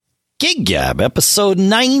Gig Gab, episode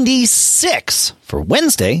 96 for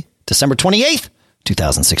Wednesday, December 28th,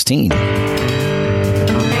 2016.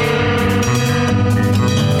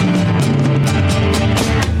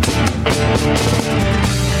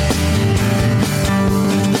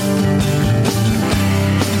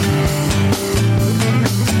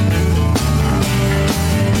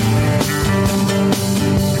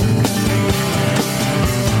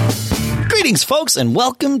 Greetings, folks, and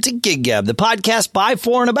welcome to Gig Gab, the podcast by,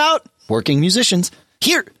 for, and about working musicians.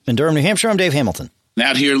 Here in Durham, New Hampshire, I'm Dave Hamilton. And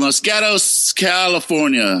out here in Los Gatos,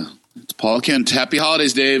 California, it's Paul Kent. Happy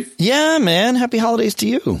holidays, Dave. Yeah, man. Happy holidays to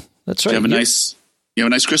you. That's right. You have a nice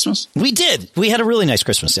Christmas? We did. We had a really nice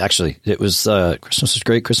Christmas, actually. It was Christmas was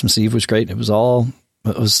great. Christmas Eve was great. It was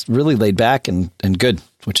really laid back and good,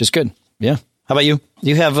 which is good. Yeah. How about you?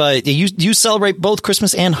 You have you celebrate both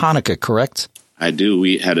Christmas and Hanukkah, correct? I do.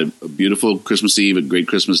 We had a beautiful Christmas Eve, a great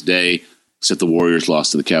Christmas Day, except the Warriors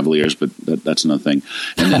lost to the Cavaliers, but that's another thing.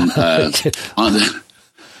 And then on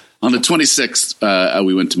the 26th,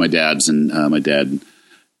 we went to my dad's, and my dad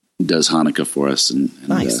does Hanukkah for us. And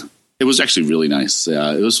nice. It was actually really nice.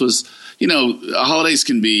 This was, holidays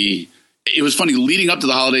can be – it was funny. Leading up to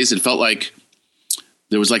the holidays, it felt like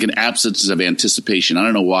there was like an absence of anticipation. I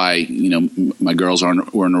don't know why, my girls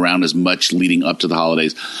weren't around as much leading up to the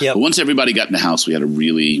holidays. Yep. But once everybody got in the house, we had a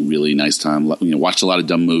really, really nice time. Watched a lot of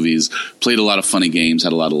dumb movies, played a lot of funny games,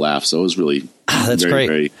 had a lot of laughs. So it was really that's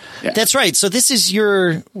great. That's right. So this is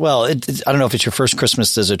your, I don't know if it's your first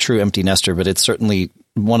Christmas as a true empty nester, but it's certainly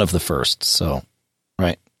one of the first. So,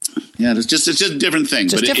 right. Yeah, it's just a different thing.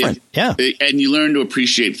 Just but different. And you learn to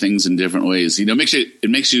appreciate things in different ways. It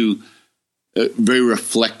makes you very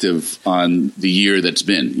reflective on the year that's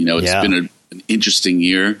been. It's been an interesting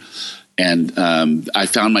year, and I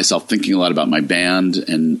found myself thinking a lot about my band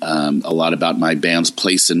and a lot about my band's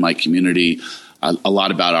place in my community, a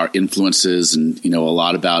lot about our influences, and a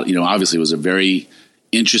lot about obviously it was a very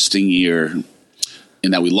interesting year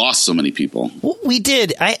in that we lost so many people. We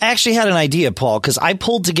did. I actually had an idea, Paul, because I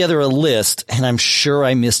pulled together a list, and I'm sure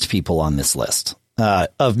I missed people on this list.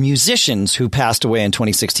 Of musicians who passed away in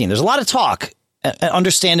 2016. There's a lot of talk,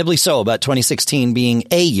 understandably so, about 2016 being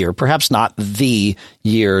a year, perhaps not the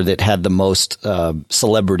year that had the most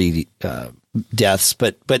celebrity deaths,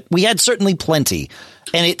 but we had certainly plenty.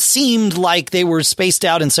 And it seemed like they were spaced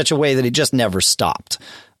out in such a way that it just never stopped.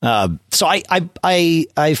 So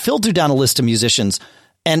I filtered down a list of musicians,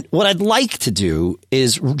 and what I'd like to do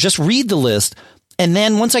is just read the list. And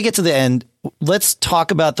then once I get to the end, let's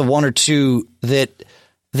talk about the one or two that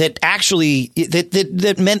actually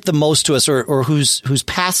that meant the most to us, or whose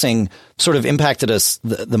passing sort of impacted us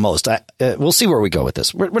the most. We'll see where we go with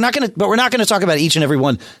this. We're not going to talk about each and every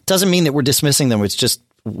one. Doesn't mean that we're dismissing them. It's just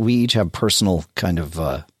we each have personal kind of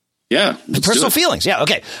personal feelings. Yeah.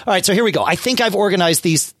 Okay. All right. So here we go. I think I've organized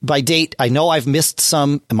these by date. I know I've missed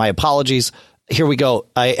some. My apologies. Here we go.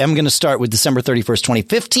 I am going to start with December 31st,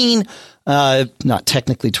 2015. Not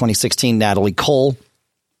technically 2016, Natalie Cole.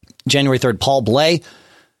 January 3rd, Paul Bley.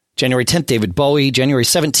 January 10th, David Bowie. January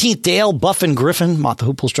 17th, Dale Buffin Griffin, Mott the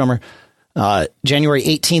Hoople's drummer. January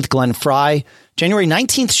 18th, Glenn Frey. January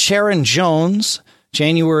 19th, Sharon Jones.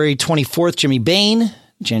 January 24th, Jimmy Bain.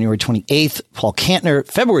 January 28th, Paul Kantner.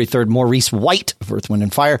 February 3rd, Maurice White of Earth, Wind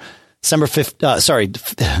and Fire. February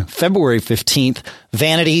 15th,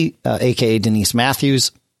 Vanity, a.k.a. Denise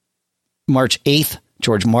Matthews. March 8th,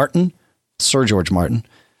 George Martin, Sir George Martin.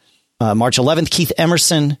 March 11th, Keith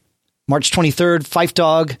Emerson. March 23rd, Fife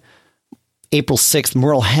Dog. April 6th,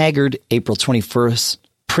 Merle Haggard. April 21st,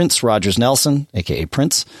 Prince Rogers Nelson, a.k.a.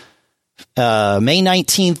 Prince. May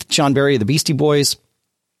 19th, John Barry of the Beastie Boys.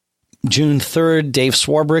 June 3rd, Dave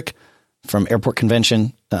Swarbrick from Airport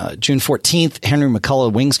Convention. June 14th, Henry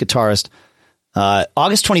McCullough, Wings guitarist.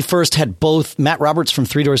 August 21st had both Matt Roberts from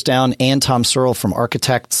Three Doors Down and Tom Searle from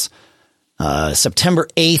Architects. September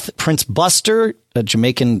 8th, Prince Buster, a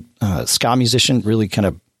Jamaican ska musician, really kind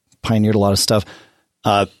of pioneered a lot of stuff.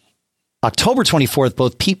 October 24th,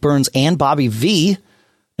 both Pete Burns and Bobby V.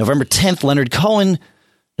 November 10th, Leonard Cohen.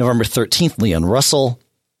 November 13th, Leon Russell.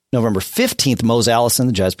 November 15th, Mose Allison,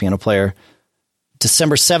 the jazz piano player.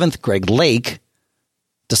 December 7th, Greg Lake.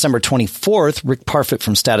 December 24th, Rick Parfitt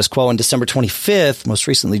from Status Quo. And December 25th, most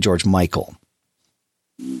recently, George Michael.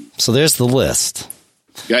 So there's the list.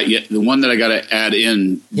 Yeah, the one that I got to add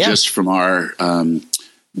in just from our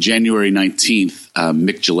January 19th,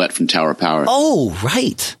 Mick Gillette from Tower Power. Oh,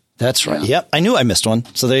 right. That's right. Yep. I knew I missed one.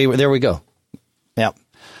 So there we go. Yep.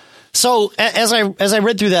 So as I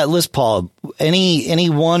read through that list, Paul, any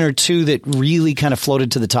one or two that really kind of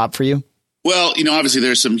floated to the top for you? Well, obviously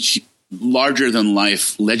there's some larger than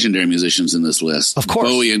life legendary musicians in this list. Of course,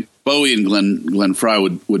 Bowie and Glenn Frey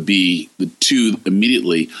would be the two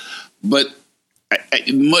immediately. But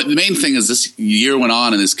the main thing is this year went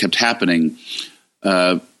on and this kept happening.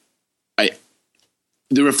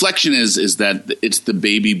 The reflection is that it's the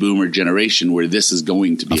baby boomer generation where this is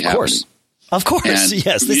going to be happening. Of course, and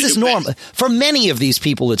yes, this is normal. For many of these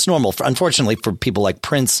people, it's normal. Unfortunately, for people like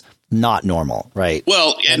Prince, not normal, right?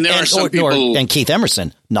 Well, and there are some people... And Keith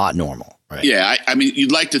Emerson, not normal, right? Yeah, I mean,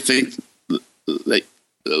 you'd like to think that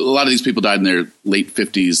a lot of these people died in their late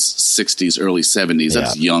 50s, 60s, early 70s.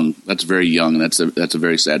 That's young. That's very young. That's a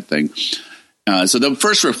very sad thing. So the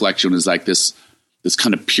first reflection is like this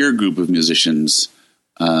kind of peer group of musicians.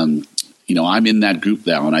 I'm in that group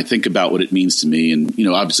now, and I think about what it means to me. And,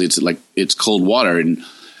 obviously it's cold water, and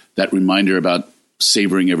that reminder about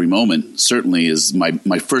savoring every moment certainly is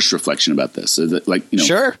my first reflection about this. So that,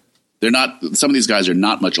 sure. They're not, some of these guys are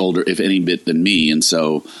not much older, if any bit, than me. And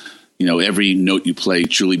so, every note you play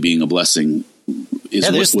truly being a blessing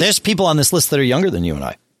is there's people on this list that are younger than you and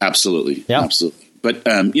I. Absolutely. Yeah. Absolutely. But,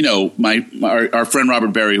 our friend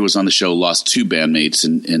Robert Berry, who was on the show, lost two bandmates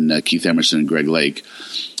in Keith Emerson and Greg Lake.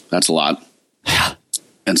 That's a lot.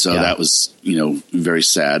 And so that was, very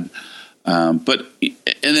sad. And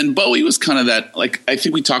then Bowie was kind of that, I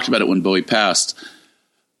think we talked about it when Bowie passed.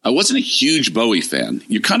 I wasn't a huge Bowie fan.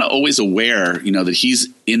 You're kind of always aware, that he's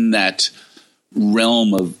in that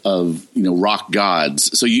realm of rock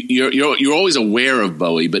gods. So you're always aware of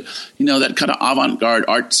Bowie, but that kind of avant-garde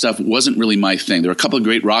art stuff wasn't really my thing. There were a couple of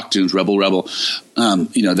great rock tunes, Rebel,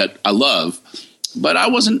 that I love, but I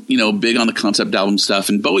wasn't big on the concept album stuff.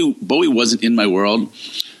 And Bowie wasn't in my world.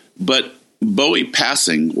 But Bowie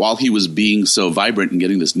passing while he was being so vibrant and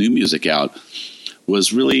getting this new music out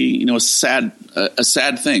was really a sad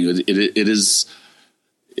thing. It is.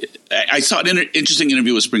 I saw an interesting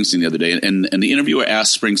interview with Springsteen the other day, and the interviewer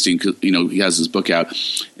asked Springsteen, he has his book out,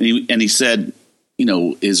 and he said,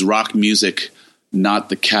 is rock music not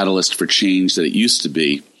the catalyst for change that it used to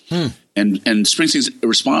be? And Springsteen's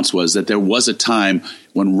response was that there was a time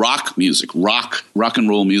when rock music, rock and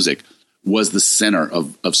roll music, was the center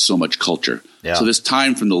of so much culture. Yeah. So this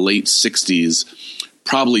time from the late 60s,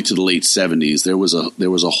 probably to the late 70s, there was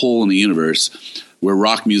a hole in the universe where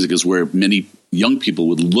rock music is where many young people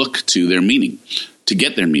would look to their meaning, to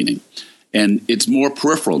get their meaning. And it's more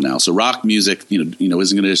peripheral now. So rock music, isn't going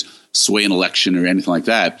to just sway an election or anything like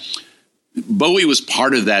that. Bowie was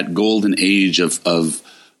part of that golden age of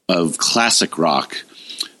classic rock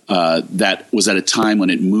that was at a time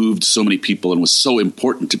when it moved so many people and was so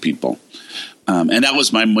important to people. And that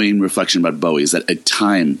was my main reflection about Bowie, is that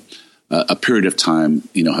a period of time,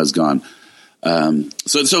 has gone.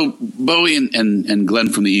 So Bowie and Glenn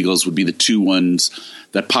from the Eagles would be the two ones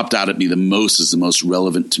that popped out at me the most as the most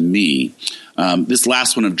relevant to me. This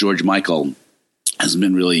last one of George Michael has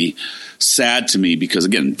been really sad to me because,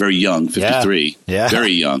 again, very young, 53,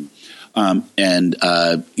 very young.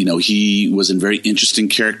 He was a very interesting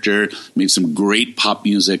character, made some great pop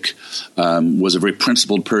music, was a very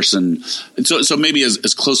principled person. And so maybe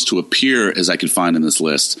as close to a peer as I could find in this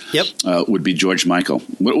list would be George Michael.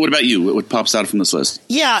 What about you? What pops out from this list?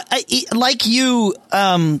 Yeah, like you,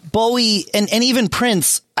 Bowie and even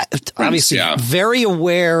Prince, obviously very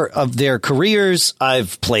aware of their careers.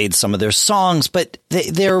 I've played some of their songs, but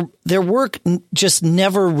their work just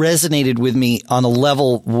never resonated with me on a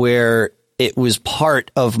level where it was part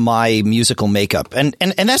of my musical makeup. And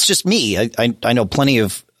that's just me. I know plenty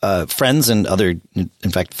of friends and other,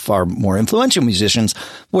 in fact, far more influential musicians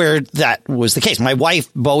where that was the case. My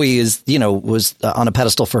wife, Bowie, was on a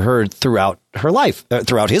pedestal for her throughout her life,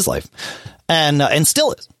 throughout his life, and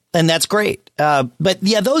still is. And that's great. But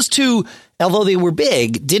yeah, those two, although they were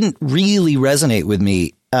big, didn't really resonate with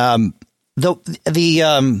me. The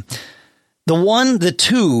one that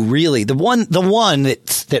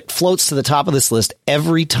floats to the top of this list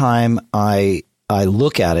every time I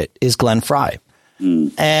look at it is Glenn Frey.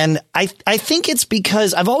 And I think it's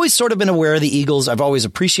because I've always sort of been aware of the Eagles. I've always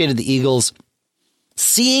appreciated the Eagles.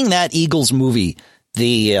 Seeing that Eagles movie,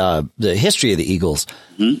 the history of the Eagles,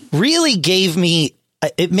 really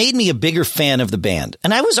it made me a bigger fan of the band.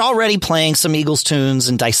 And I was already playing some Eagles tunes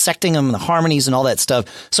and dissecting them, the harmonies and all that stuff.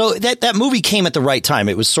 So that movie came at the right time.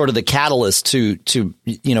 It was sort of the catalyst to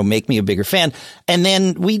make me a bigger fan. And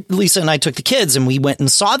then Lisa and I took the kids and we went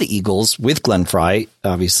and saw the Eagles with Glenn Frey,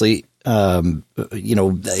 obviously, a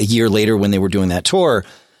year later when they were doing that tour.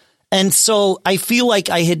 And so I feel like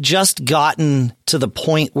I had just gotten to the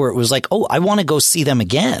point where it was like, oh, I want to go see them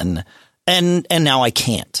again. And now I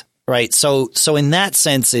can't. Right. So in that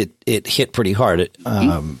sense, it hit pretty hard.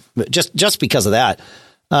 Just because of that.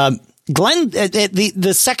 Glenn,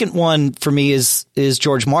 the second one for me is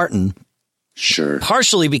George Martin. Sure.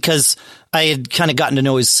 Partially because I had kind of gotten to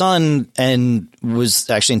know his son and was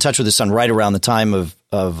actually in touch with his son right around the time of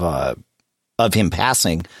him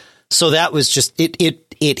passing. So that was just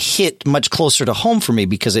it hit much closer to home for me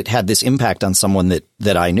because it had this impact on someone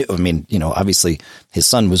that I knew. I mean, obviously his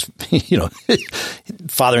son was,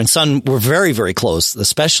 father and son were very, very close,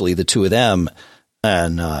 especially the two of them.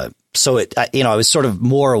 And so I was sort of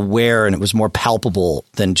more aware, and it was more palpable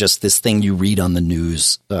than just this thing you read on the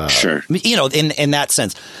news. Sure. In that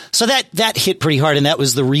sense. So that hit pretty hard. And that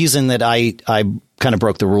was the reason that I kind of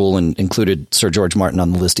broke the rule and included Sir George Martin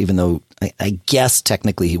on the list, even though I guess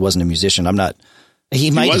technically he wasn't a musician. I'm not. He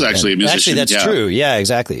was actually a musician. Actually, that's true. Yeah,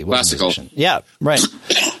 exactly. He was classical. Yeah, right.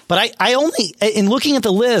 But I only, in looking at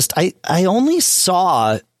the list, I only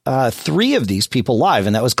saw 3 of these people live,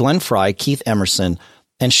 and that was Glenn Frey, Keith Emerson,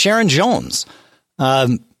 and Sharon Jones.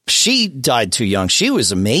 She died too young. She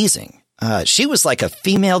was amazing. She was like a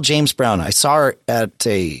female James Brown. I saw her at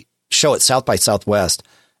a show at South by Southwest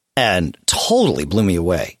and totally blew me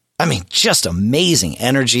away. I mean, just amazing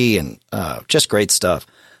energy and just great stuff.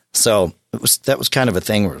 So that was kind of a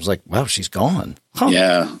thing where it was like, wow, she's gone. Huh.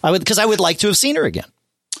 Yeah. Because I would like to have seen her again.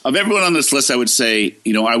 Of everyone on this list, I would say,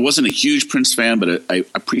 I wasn't a huge Prince fan, but I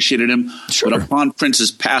appreciated him. Sure. But upon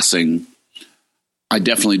Prince's passing, I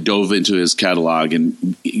definitely dove into his catalog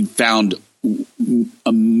and found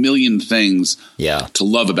a million things to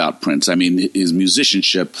love about Prince. I mean, his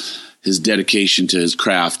musicianship, his dedication to his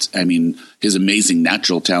craft. I mean, his amazing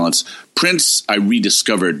natural talents. Prince, I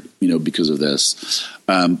rediscovered, because of this.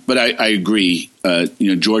 But I agree.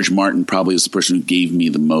 George Martin probably is the person who gave me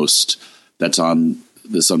the most. That's on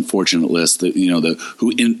this unfortunate list.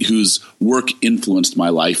 Whose work influenced my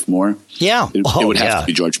life more. Yeah, it would have to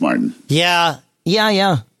be George Martin. Yeah.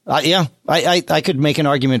 I could make an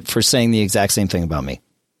argument for saying the exact same thing about me.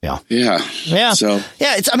 Yeah. So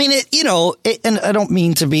it's. I mean, and I don't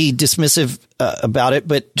mean to be dismissive about it,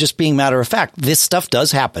 but just being matter of fact, this stuff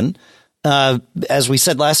does happen. As we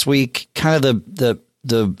said last week, kind of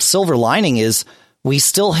the silver lining is we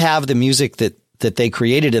still have the music that they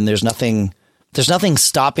created, and there's nothing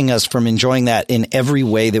stopping us from enjoying that in every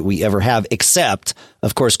way that we ever have, except,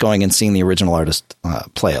 of course, going and seeing the original artist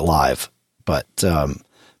play it live. But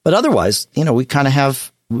otherwise, we kind of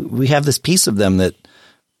have this piece of them that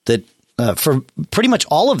for pretty much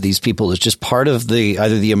all of these people is just part of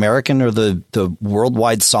either the American or the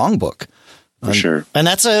worldwide songbook. For sure. And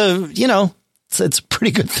that's it's a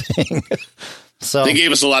pretty good thing. So they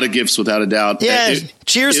gave us a lot of gifts without a doubt. Yeah.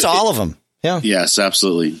 Cheers to all of them. Yeah. Yes,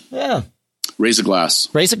 absolutely. Yeah. Raise a glass.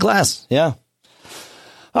 Raise a glass. Yeah.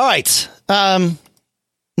 All right.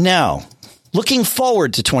 Now, looking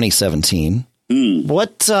forward to 2017,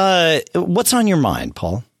 what's on your mind,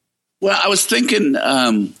 Paul? Well, I was thinking,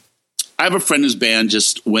 I have a friend whose band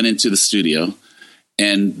just went into the studio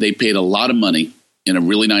and they paid a lot of money in a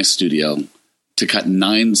really nice studio to cut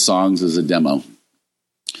 9 songs as a demo.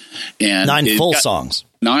 And 9 full songs.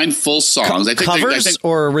 9 full songs. I think covers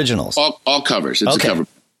or originals? All covers. It's a cover.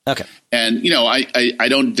 Okay. And, I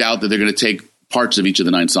don't doubt that they're going to take parts of each of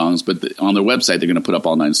the 9 songs, but on their website, they're going to put up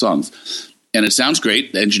all 9 songs. And it sounds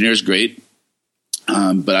great. The engineer's great.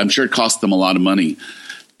 But I'm sure it cost them a lot of money.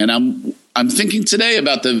 And I'm thinking today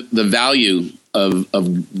about the value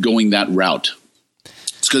of going that route.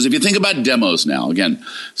 It's because if you think about demos now, again,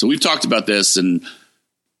 so we've talked about this, and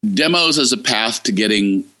demos as a path to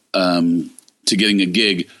getting a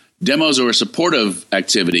gig. Demos are a supportive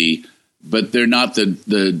activity, but they're not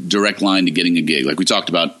the direct line to getting a gig. Like we talked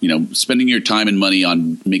about, spending your time and money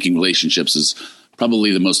on making relationships is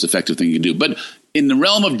probably the most effective thing you can do. But in the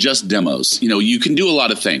realm of just demos, you can do a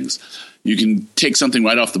lot of things. You can take something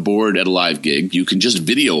right off the board at a live gig. You can just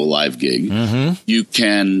video a live gig. Mm-hmm. You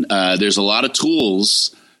can, there's a lot of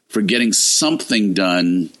tools for getting something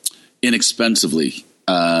done inexpensively.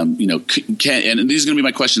 And these are going to be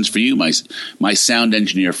my questions for you, my sound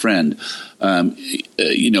engineer friend.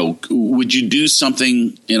 Would you do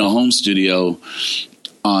something in a home studio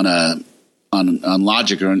on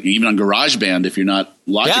Logic or even on GarageBand if you're not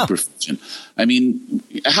Logic proficient? I mean,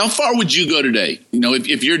 how far would you go today?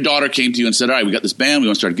 If your daughter came to you and said, all right, we got this band, we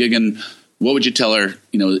want to start gigging, what would you tell her?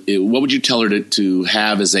 What would you tell her to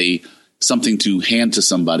have as something to hand to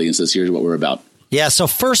somebody and says, here's what we're about? Yeah. So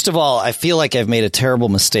first of all, I feel like I've made a terrible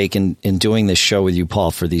mistake in doing this show with you,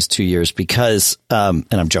 Paul, for these 2 years because, and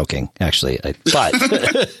I'm joking, actually, but,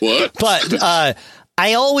 what? But,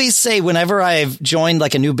 I always say whenever I've joined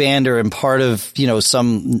like a new band or am part of,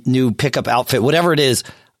 some new pickup outfit, whatever it is,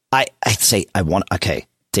 I'd say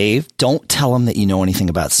Dave, don't tell them that you know anything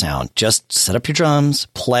about sound. Just set up your drums,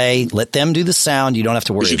 play, let them do the sound. You don't have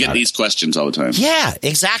to worry about it. You get these questions all the time. Yeah,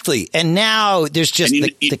 exactly. And now there's just...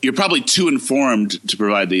 you're probably too informed to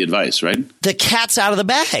provide the advice, right? The cat's out of the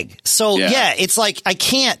bag. So, yeah it's like I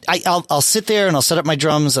can't... I'll sit there and I'll set up my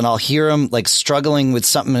drums and I'll hear them like struggling with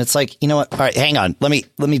something. And it's like, you know what? All right, hang on. Let me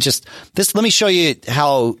show you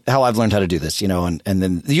how I've learned how to do this, and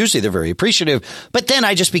then usually they're very appreciative. But then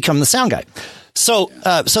I just become the sound guy. So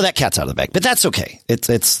that cat's out of the bag, but that's okay.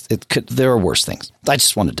 There are worse things. I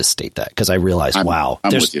just wanted to state that because I realized,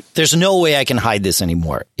 there's no way I can hide this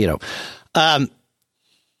anymore. If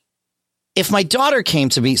my daughter came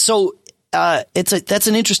to me, that's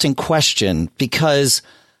an interesting question because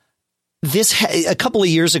a couple of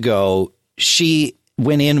years ago, she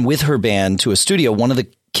went in with her band to a studio. One of the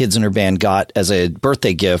kids in her band got as a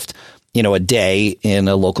birthday gift, a day in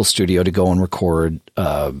a local studio to go and record,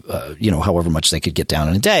 however much they could get down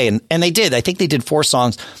in a day. And they did. I think they did 4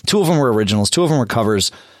 songs. 2 of them were originals. 2 of them were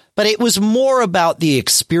covers. But it was more about the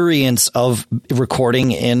experience of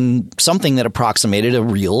recording in something that approximated a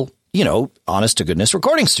real, honest to goodness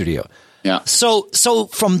recording studio. Yeah. So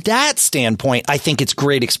from that standpoint, I think it's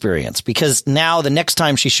great experience because now the next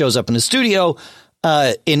time she shows up in the studio,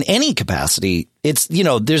 in any capacity, it's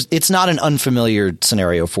not an unfamiliar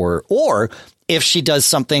scenario for her. Or if she does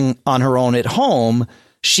something on her own at home,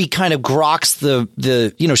 she kind of groks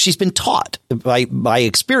she's been taught by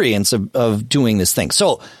experience of doing this thing.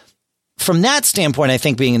 So from that standpoint, I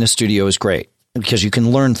think being in the studio is great because you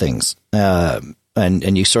can learn things, and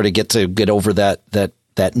you sort of get over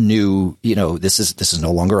that new, this is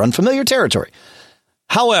no longer unfamiliar territory.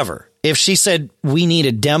 However, if she said we need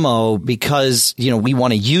a demo because, we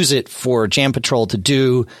want to use it for Jam Patrol to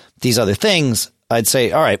do these other things, I'd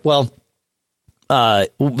say, all right, well,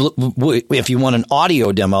 if you want an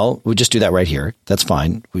audio demo, we just do that right here. That's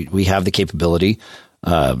fine. We have the capability.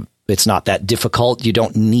 It's not that difficult. You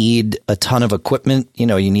don't need a ton of equipment. You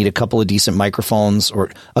need a couple of decent microphones or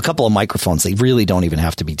a couple of microphones. They really don't even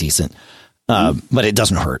have to be decent, but it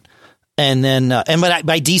doesn't hurt. And then, but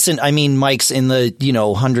by decent, I mean mics in the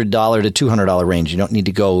 $100 to $200 range. You don't need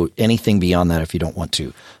to go anything beyond that if you don't want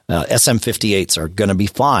to. SM58s are going to be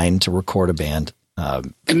fine to record a band.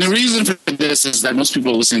 And the reason for this is that most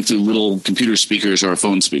people are listening to little computer speakers or a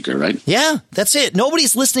phone speaker, right? Yeah, that's it.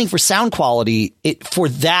 Nobody's listening for sound quality for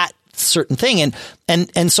that certain thing.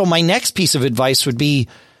 And so my next piece of advice would be,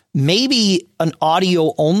 maybe an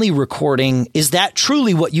audio only recording. Is that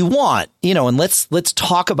truly what you want? And let's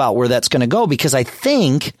talk about where that's going to go, because I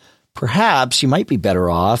think perhaps you might be better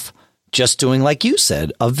off just doing, like you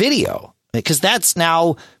said, a video, because that's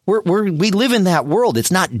now we live in that world.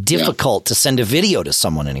 It's not difficult to send a video to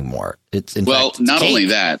someone anymore. Only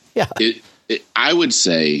that. Yeah. I would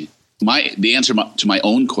say the answer to my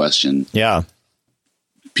own question. Yeah.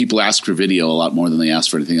 People ask for video a lot more than they ask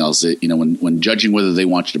for anything else. When judging whether they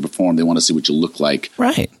want you to perform, they want to see what you look like,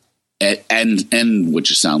 right, and what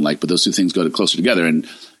you sound like. But those two things go closer together. And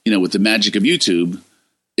with the magic of YouTube,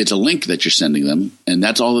 it's a link that you're sending them, and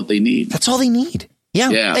that's all that they need. That's all they need.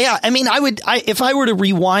 Yeah. I mean, if I were to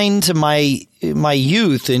rewind to my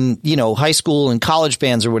youth in, high school and college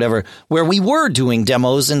bands or whatever, where we were doing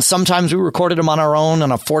demos and sometimes we recorded them on our own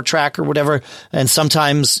on a 4-track or whatever. And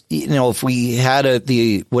sometimes, if we had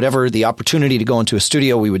the opportunity to go into a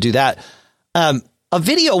studio, we would do that. A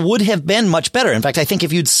video would have been much better. In fact, I think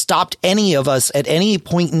if you'd stopped any of us at any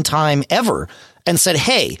point in time ever and said,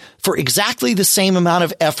 hey, for exactly the same amount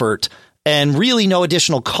of effort and really no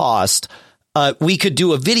additional cost, we could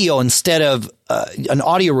do a video instead of an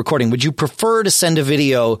audio recording. Would you prefer to send a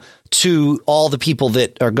video to all the people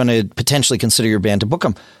that are going to potentially consider your band to book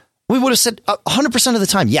them? We would have said 100% of the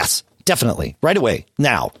time, yes, definitely, right away,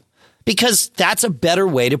 now. Because that's a better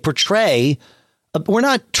way to portray. We're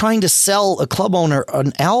not trying to sell a club owner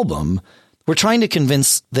an album. We're trying to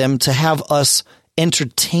convince them to have us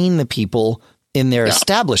entertain the people in their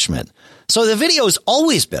establishment. So the video is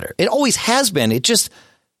always better. It always has been. It just...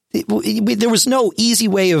 there was no easy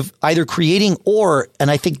way of either creating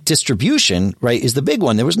and I think distribution, right, is the big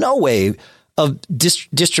one. There was no way of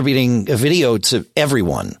distributing a video to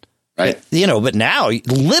everyone, right? But now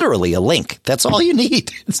literally a link. That's all you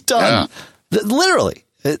need. It's done. Yeah. Literally,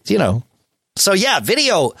 So yeah,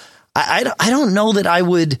 video. I don't know that I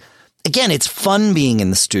would. Again, it's fun being in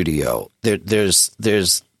the studio. There's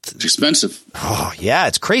it's expensive. Oh yeah,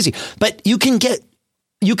 it's crazy. But you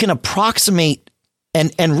can approximate.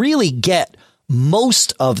 And really get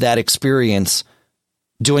most of that experience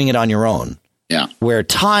doing it on your own. Yeah. Where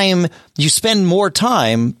you spend more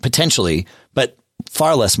time potentially, but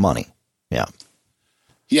far less money. Yeah.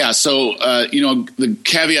 Yeah. So, the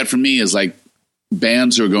caveat for me is like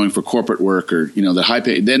bands who are going for corporate work or, the high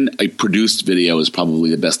pay, then a produced video is probably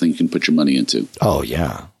the best thing you can put your money into. Oh,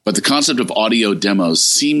 yeah. But the concept of audio demos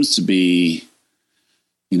seems to be,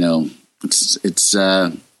 it's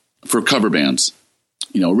for cover bands.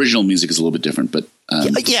 Original music is a little bit different, but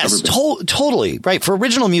yes, totally right. For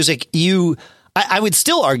original music, I would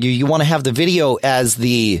still argue you want to have the video as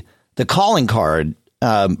the calling card,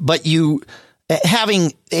 but you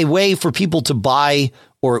having a way for people to buy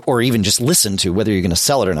or even just listen to, whether you're going to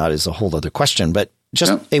sell it or not is a whole other question, but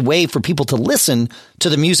just a way for people to listen to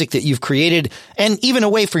the music that you've created, and even a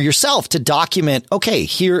way for yourself to document, okay,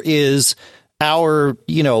 here is our,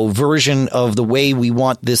 version of the way we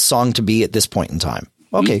want this song to be at this point in time.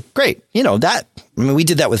 Okay, great. We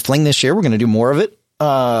did that with Fling this year. We're going to do more of it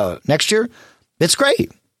next year. It's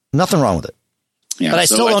great. Nothing wrong with it. Yeah, but I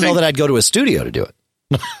still don't know that I'd go to a studio to do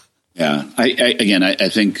it. Yeah. I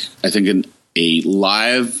think in a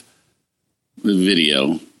live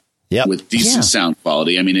video with decent sound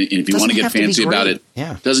quality. I mean, if you want to get fancy about it,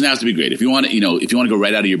 it doesn't have to be great. If you want to, if you want to go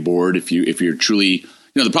right out of your board, if you're truly,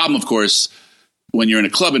 the problem, of course, when you're in a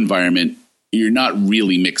club environment, you're not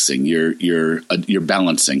really mixing. You're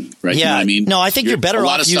balancing, right? Yeah. You know what I mean? No, I think you're better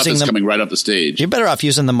off using a lot of stuff is coming right off the stage. You're better off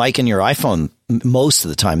using the mic in your iPhone most of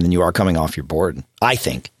the time than you are coming off your board, I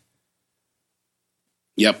think.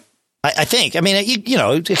 Yep. I think. I mean,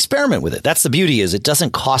 experiment with it. That's the beauty, is it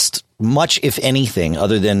doesn't cost much, if anything,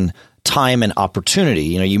 other than time and opportunity.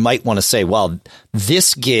 You might want to say, well,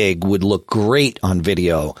 this gig would look great on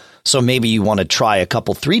video, so maybe you want to try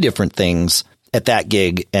 3 different things at that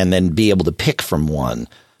gig and then be able to pick from one.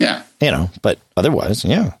 Yeah. But otherwise,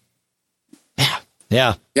 yeah.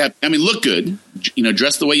 Yeah. I mean, look good,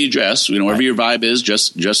 dress the way you dress, whatever your vibe is,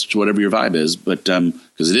 just whatever your vibe is. But,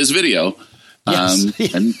 cause it is video. Yes.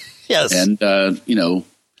 And, yes. And,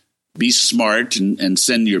 be smart and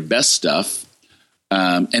send your best stuff.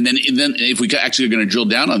 And then if we actually are going to drill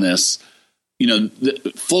down on this,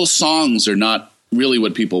 the full songs are not really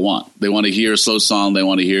what people want. They want to hear a slow song. They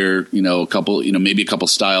want to hear, a couple, maybe a couple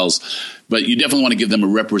styles, but you definitely want to give them a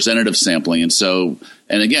representative sampling. And so,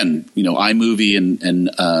 and again, iMovie and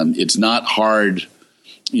it's not hard,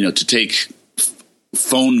 to take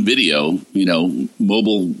phone video,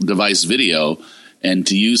 mobile device video, and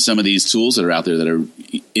to use some of these tools that are out there that are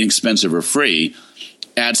inexpensive or free,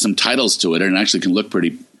 add some titles to it, and it actually can look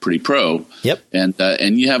pretty pro. Yep.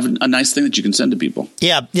 And you have a nice thing that you can send to people.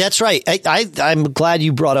 Yeah, that's right. I'm glad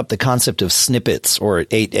you brought up the concept of snippets, or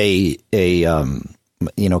a kind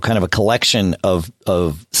of a collection of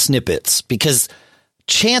snippets, because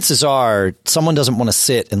chances are someone doesn't want to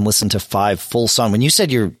sit and listen to 5 full songs. When you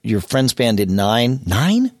said your friend's band did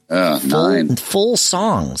 9 full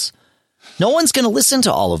songs, no one's going to listen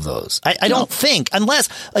to all of those. I don't think, unless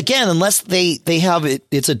they have it,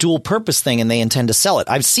 it's a dual purpose thing and they intend to sell it.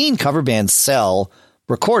 I've seen cover bands sell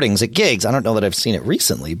recordings at gigs. I don't know that I've seen it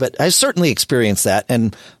recently, but I've certainly experienced that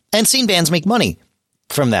and seen bands make money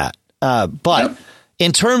from that. But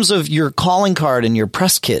in terms of your calling card and your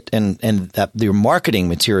press kit and your marketing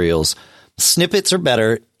materials, snippets are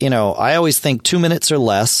better. I always think 2 minutes or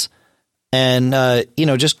less. And,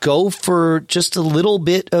 just go for just a little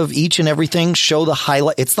bit of each and everything. Show the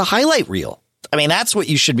highlight. It's the highlight reel. I mean, that's what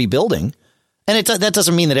you should be building. And that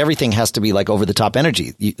doesn't mean that everything has to be like over the top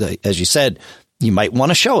energy. As you said, you might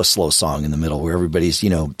want to show a slow song in the middle where everybody's,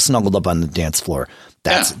 snuggled up on the dance floor.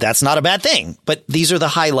 That's not a bad thing. But these are the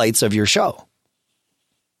highlights of your show.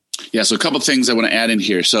 Yeah. So a couple of things I want to add in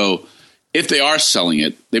here. So if they are selling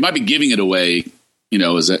it, they might be giving it away,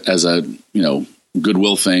 as a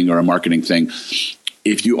goodwill thing or a marketing thing.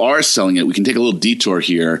 If you are selling it, we can take a little detour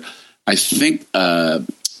here. I think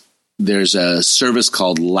there's a service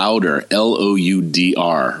called Loudr,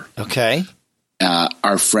 Loudr. Okay.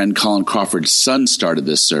 Our friend Colin Crawford's son started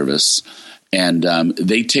this service, and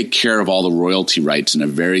they take care of all the royalty rights in a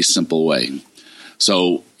very simple way.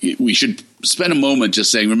 So we should spend a moment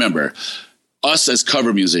just saying, remember, us as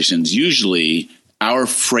cover musicians, usually our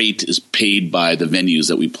freight is paid by the venues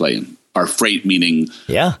that we play in. Our freight, meaning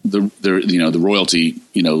the royalty,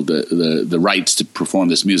 the rights to perform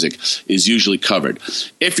this music is usually covered.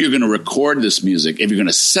 If you're going to record this music, if you're going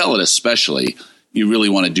to sell it, especially, you really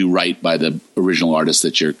want to do right by the original artist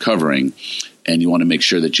that you're covering, and you want to make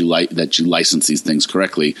sure that you license these things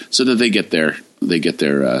correctly so that they get their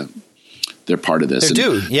part of this. Their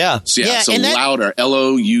due, yeah. So Loudr,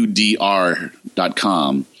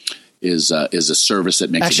 Loudr.com. is a service that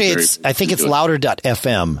makes I think it's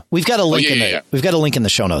louder.fm. We've got a link we've got a link in the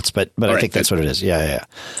show notes, but I think that's what it is. Yeah.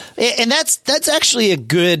 And that's actually a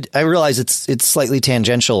good, I realize it's slightly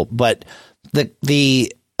tangential, but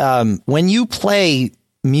the when you play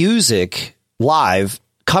music live,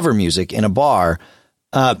 cover music in a bar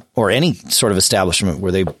or any sort of establishment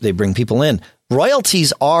where they bring people in,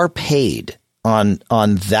 royalties are paid on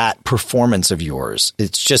that performance of yours.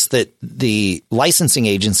 It's just that the licensing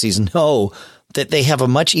agencies know that they have a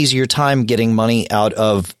much easier time getting money out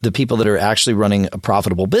of the people that are actually running a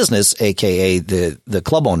profitable business, aka the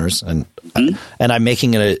club owners. And I'm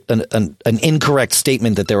making an incorrect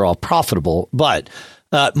statement that they're all profitable, but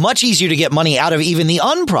much easier to get money out of even the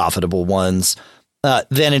unprofitable ones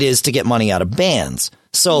than it is to get money out of bands.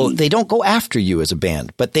 So they don't go after you as a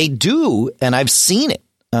band, but they do. And I've seen it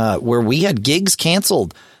where we had gigs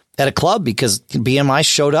canceled at a club because BMI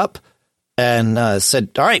showed up and said,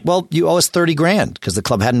 all right, well, you owe us $30,000 because the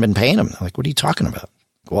club hadn't been paying them. I'm like, what are you talking about?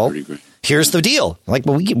 Well, here's the deal. I'm like,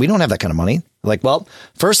 well, we don't have that kind of money. Like, well,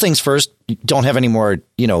 first things first, you don't have any more,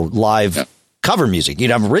 live cover music.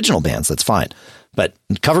 You'd have original bands. That's fine. But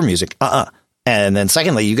cover music, And then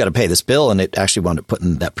secondly, you got to pay this bill. And it actually wound up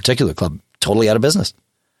putting that particular club totally out of business.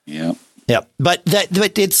 Yeah. Yeah. But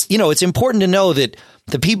it's, it's important to know that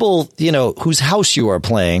the people, whose house you are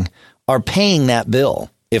playing are paying that bill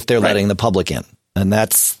if they're letting the public in. And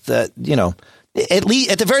that's at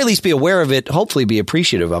the very least be aware of it, hopefully be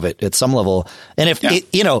appreciative of it at some level. And if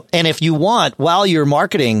and if you want, while you're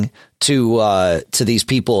marketing to these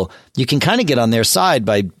people, you can kind of get on their side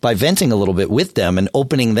by venting a little bit with them and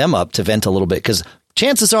opening them up to vent a little bit, because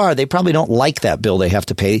chances are they probably don't like that bill they have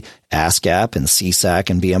to pay ASCAP and CSAC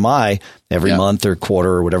and BMI every month or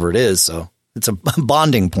quarter or whatever it is. So it's a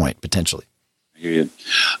bonding point potentially. I hear you.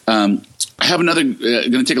 I have another.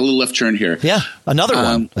 Going to take a little left turn here. Yeah, another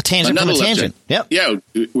one. A tangent from a tangent. Yeah,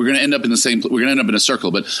 we're going to end up in the same. We're going to end up in a circle.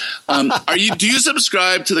 But do you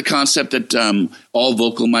subscribe to the concept that all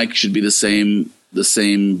vocal mics should be the same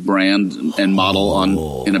brand and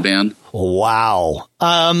model in a band? Wow.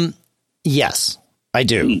 Yes, I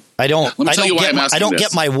do. I don't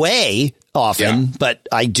get my way often, but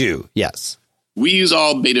I do. Yes. We use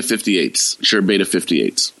all Beta 58s, Shure Beta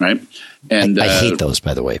 58s, right? And I hate those,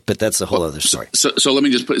 by the way, but that's a whole other story. So let me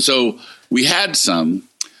just put. So we had some,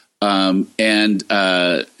 and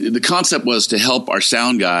the concept was to help our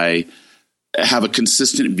sound guy have a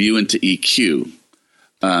consistent view into EQ.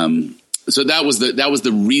 So that was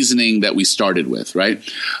the reasoning that we started with, right?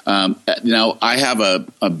 Now I have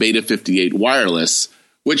a Beta 58 wireless,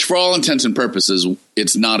 which for all intents and purposes,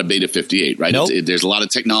 it's not a Beta 58, right? Nope. There's a lot of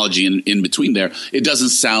technology in between there. It doesn't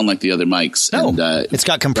sound like the other mics. No, and, it's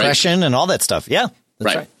got compression and all that stuff. Yeah,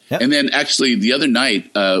 that's right. Yep. And then actually the other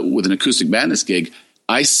night with an Acoustic Madness gig,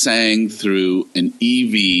 I sang through an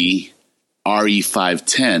EV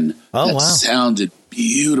RE510 that sounded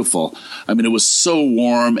beautiful. I mean, it was so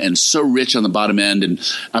warm and so rich on the bottom end. And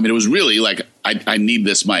I mean, it was really like, I need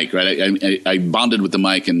this mic, right? I bonded with the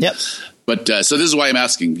mic. And But so this is why I'm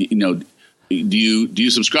asking, do you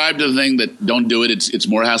subscribe to the thing that don't do it? It's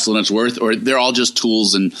more hassle than it's worth, or they're all just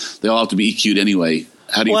tools and they all have to be EQ'd anyway.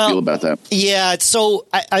 How do you feel about that? Yeah, so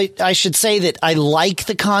I should say that I like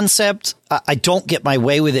the concept. I don't get my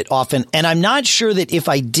way with it often, and I'm not sure that if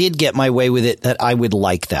I did get my way with it, that I would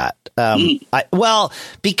like that.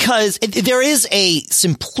 Because there is a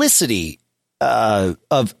simplicity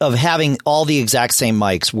of having all the exact same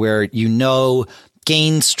mics where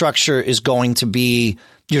gain structure is going to be,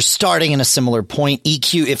 you're starting in a similar point.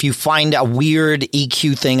 EQ, if you find a weird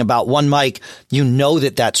EQ thing about one mic,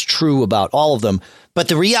 that that's true about all of them. But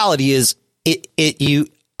the reality is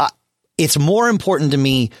it's more important to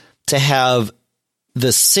me to have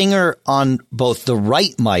the singer on both the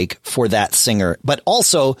right mic for that singer, but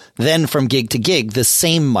also then from gig to gig, the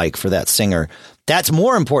same mic for that singer. That's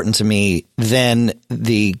more important to me than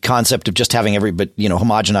the concept of just having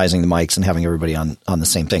homogenizing the mics and having everybody on the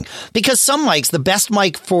same thing. Because some mics, the best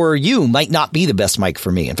mic for you might not be the best mic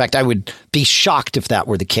for me. In fact, I would be shocked if that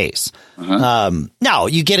were the case. Now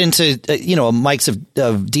you get into, mics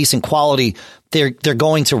of decent quality. They're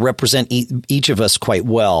going to represent each of us quite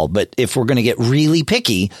well. But if we're going to get really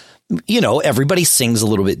picky, everybody sings a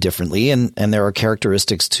little bit differently, and there are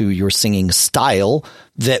characteristics to your singing style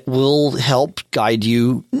that will help guide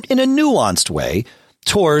you in a nuanced way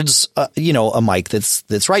towards, a mic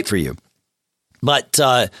that's right for you. But,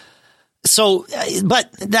 but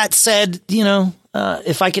that said,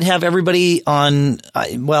 if I could have everybody on,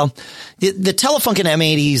 the Telefunken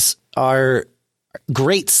M80s are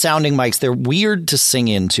great sounding mics. They're weird to sing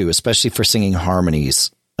into, especially for singing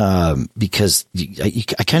harmonies. Because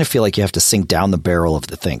I kind of feel like you have to sink down the barrel of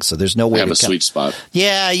the thing. So there's no way to have a sweet spot.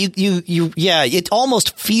 Yeah, it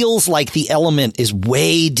almost feels like the element is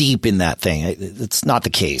way deep in that thing. It's not the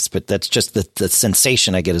case, but that's just the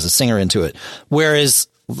sensation I get as a singer into it. Whereas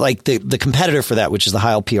like the competitor for that, which is the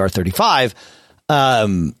Heil PR35,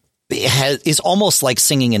 is almost like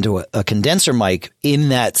singing into a condenser mic in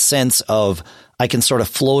that sense of I can sort of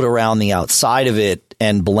float around the outside of it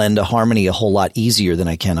and blend a harmony a whole lot easier than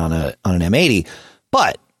I can on an M80.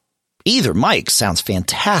 But either mic sounds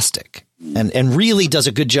fantastic and really does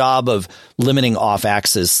a good job of limiting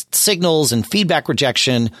off-axis signals and feedback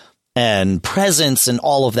rejection and presence and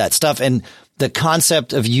all of that stuff. And the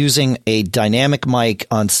concept of using a dynamic mic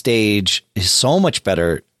on stage is so much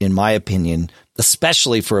better, in my opinion,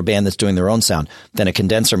 especially for a band that's doing their own sound, than a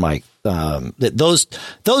condenser mic. Those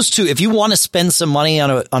two, if you want to spend some money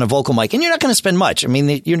on a vocal mic, and you're not going to spend much. I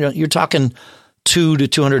mean, you're talking $200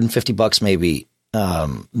 to $250 maybe.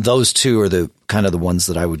 Those two are the kind of the ones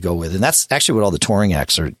that I would go with, and that's actually what all the touring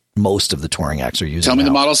acts are. Most of the touring acts are using. Tell me now.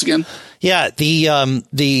 The models again. Yeah, the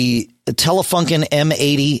Telefunken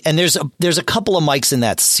M80, and there's a couple of mics in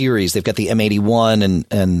that series. They've got the M81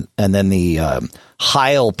 and then the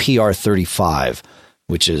Heil PR35,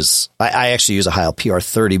 which is I actually use a Heil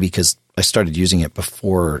PR30 because I started using it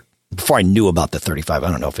before I knew about the 35.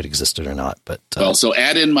 I don't know if it existed or not, but well, so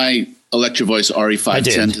add in my Electro Voice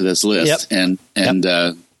RE510 to this list, yep. and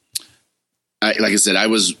like I said,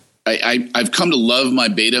 I've come to love my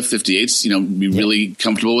Beta 58s, be really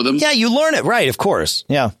comfortable with them. Yeah, you learn it right, of course.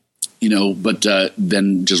 Yeah. But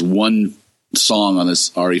then just one song on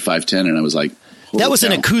this RE510, and I was like, that was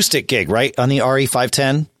an acoustic gig, right? On the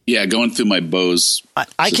RE510? Yeah, going through my Bose.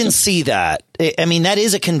 I can see that. I mean, that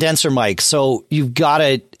is a condenser mic, so you've got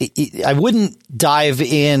to – I wouldn't dive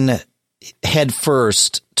in head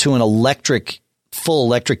first to an full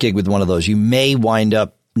electric gig with one of those. You may wind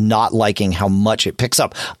up not liking how much it picks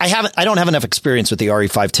up. I don't have enough experience with the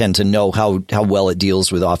RE510 to know how well it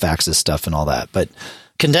deals with off-axis stuff and all that. But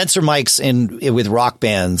condenser mics with rock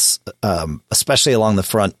bands, especially along the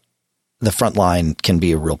front line, can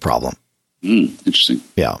be a real problem. Interesting.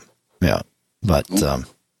 Yeah. But cool.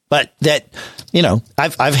 But that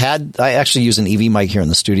I actually use an EV mic here in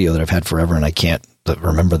the studio that I've had forever, and I can't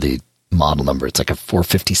remember the model number. It's like a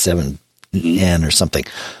 457N or something.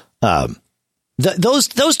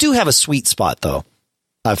 Those do have a sweet spot, though.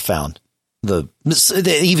 I've found the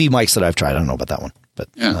EV mics that I've tried. I don't know about that one, but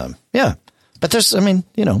yeah. But there's,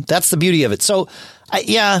 that's the beauty of it. So,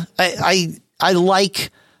 I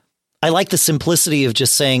like the simplicity of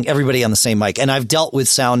just saying everybody on the same mic. And I've dealt with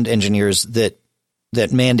sound engineers that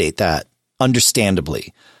mandate that,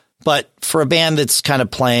 understandably. But for a band that's kind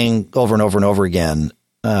of playing over and over and over again,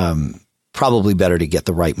 probably better to get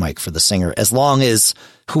the right mic for the singer, as long as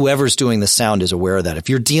whoever's doing the sound is aware of that. If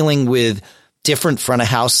you're dealing with different front of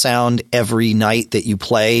house sound every night that you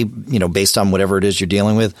play, based on whatever it is you're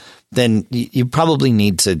dealing with, then you probably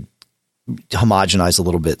need to homogenize a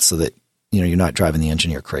little bit so that, you're not driving the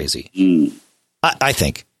engineer crazy. I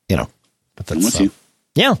think, but that's, I'm with you.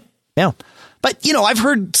 Yeah. But, I've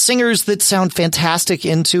heard singers that sound fantastic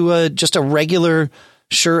into just a regular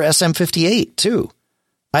Shure SM58 too.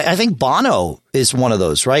 I think Bono is one of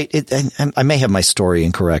those, right? I may have my story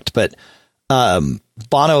incorrect, but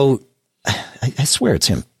Bono, I swear it's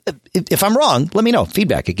him. If I'm wrong, let me know.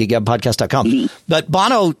 Feedback at giggabpodcast.com. Mm-hmm. But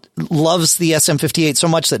Bono loves the SM58 so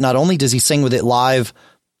much that not only does he sing with it live,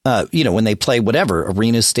 when they play whatever,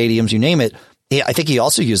 arenas, stadiums, you name it, I think he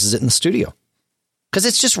also uses it in the studio because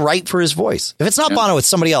it's just right for his voice. If it's not Bono, it's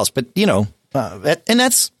somebody else. But, and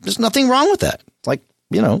there's nothing wrong with that. Like,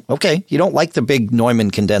 okay, you don't like the big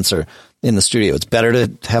Neumann condenser in the studio. It's better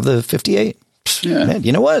to have the 58. Yeah. Man,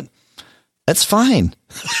 you know what? That's fine.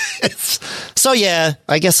 So, yeah,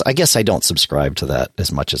 I guess I don't subscribe to that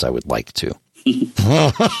as much as I would like to.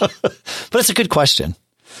 But it's a good question.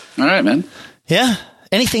 All right, man. Yeah.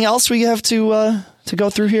 Anything else we have to go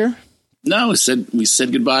through here? No, we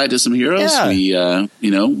said goodbye to some heroes. Yeah.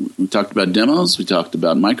 We talked about demos. We talked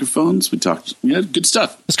about microphones. We talked, good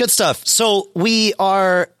stuff. It's good stuff. So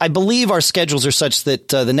I believe our schedules are such that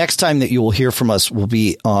the next time that you will hear from us will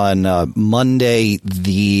be on Monday,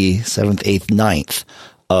 the 7th, 8th, 9th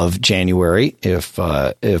of January, if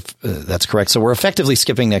that's correct. So we're effectively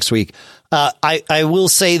skipping next week. I will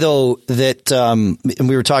say, though, that and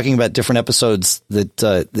we were talking about different episodes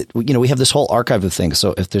that we have this whole archive of things.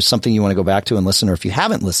 So if there's something you want to go back to and listen, or if you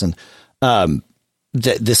haven't listened,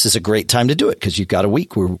 this is a great time to do it because you've got a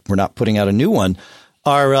week. We're not putting out a new one.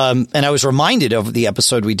 And I was reminded of the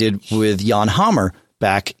episode we did with Jan Hammer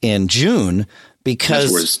back in June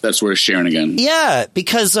because that's where Sharon again. Yeah,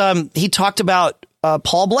 because he talked about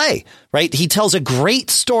Paul Bley, right? He tells a great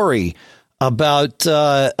story about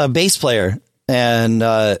a bass player, and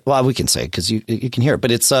we can say it because you can hear it, but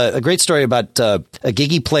it's a great story about a gig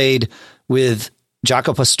he played with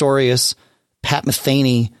Jaco Pastorius Pat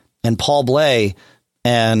Metheny and Paul Bley.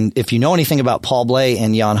 And if you know anything about Paul Bley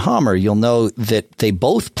and Jan Hammer, you'll know that they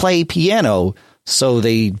both play piano. So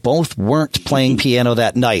they both weren't playing piano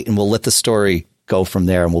that night. And we'll let the story go from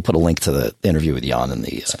there. And we'll put a link to the interview with Jan in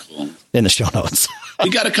the show notes. We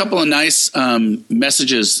got a couple of nice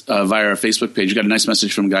messages via our Facebook page. We got a nice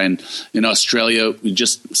message from a guy in Australia. We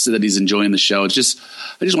just said that he's enjoying the show. I just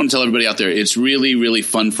want to tell everybody out there, it's really, really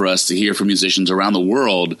fun for us to hear from musicians around the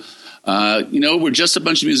world. We're just a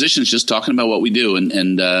bunch of musicians just talking about what we do,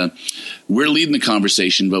 and we're leading the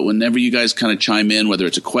conversation. But whenever you guys kind of chime in, whether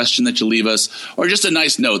it's a question that you leave us or just a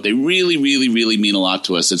nice note, they really, really, really mean a lot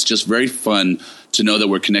to us. It's just very fun to know that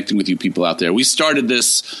we're connecting with you people out there. We started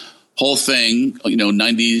this whole thing,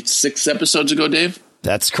 96 episodes ago, Dave?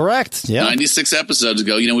 That's correct. Yeah. 96 episodes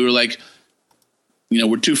ago. We were like,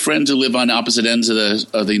 we're two friends who live on opposite ends of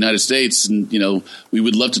the United States. And, we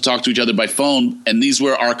would love to talk to each other by phone. And these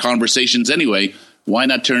were our conversations anyway. Why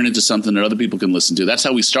not turn it into something that other people can listen to? That's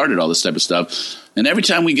how we started all this type of stuff. And every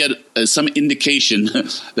time we get some indication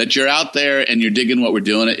that you're out there and you're digging what we're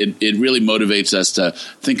doing, it really motivates us to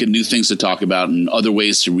think of new things to talk about and other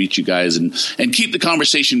ways to reach you guys and keep the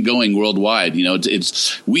conversation going worldwide.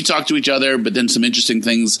 We talk to each other, but then some interesting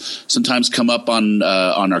things sometimes come up on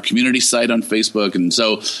our community site on Facebook. And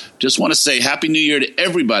so just want to say Happy New Year to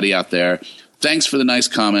everybody out there. Thanks for the nice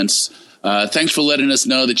comments. Thanks for letting us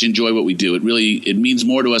know that you enjoy what we do. It means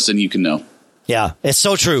more to us than you can know. Yeah, it's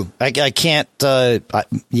so true. I can't.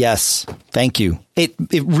 Yes, thank you. It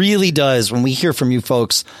really does. When we hear from you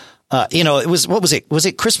folks, it was, what was it? Was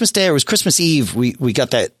it Christmas Day or was Christmas Eve? We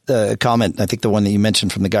got that comment. I think the one that you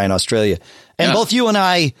mentioned from the guy in Australia, and both you and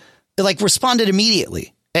I responded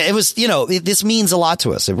immediately. It was, this means a lot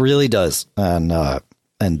to us. It really does.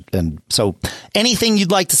 And so anything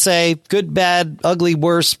you'd like to say, good, bad, ugly,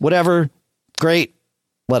 worse, whatever, great,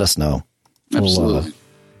 let us know. Absolutely.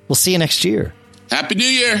 We'll see you next year. Happy New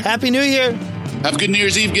Year. Happy New Year. Have good New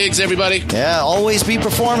Year's Eve gigs, everybody. Yeah, always be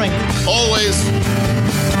performing. Always.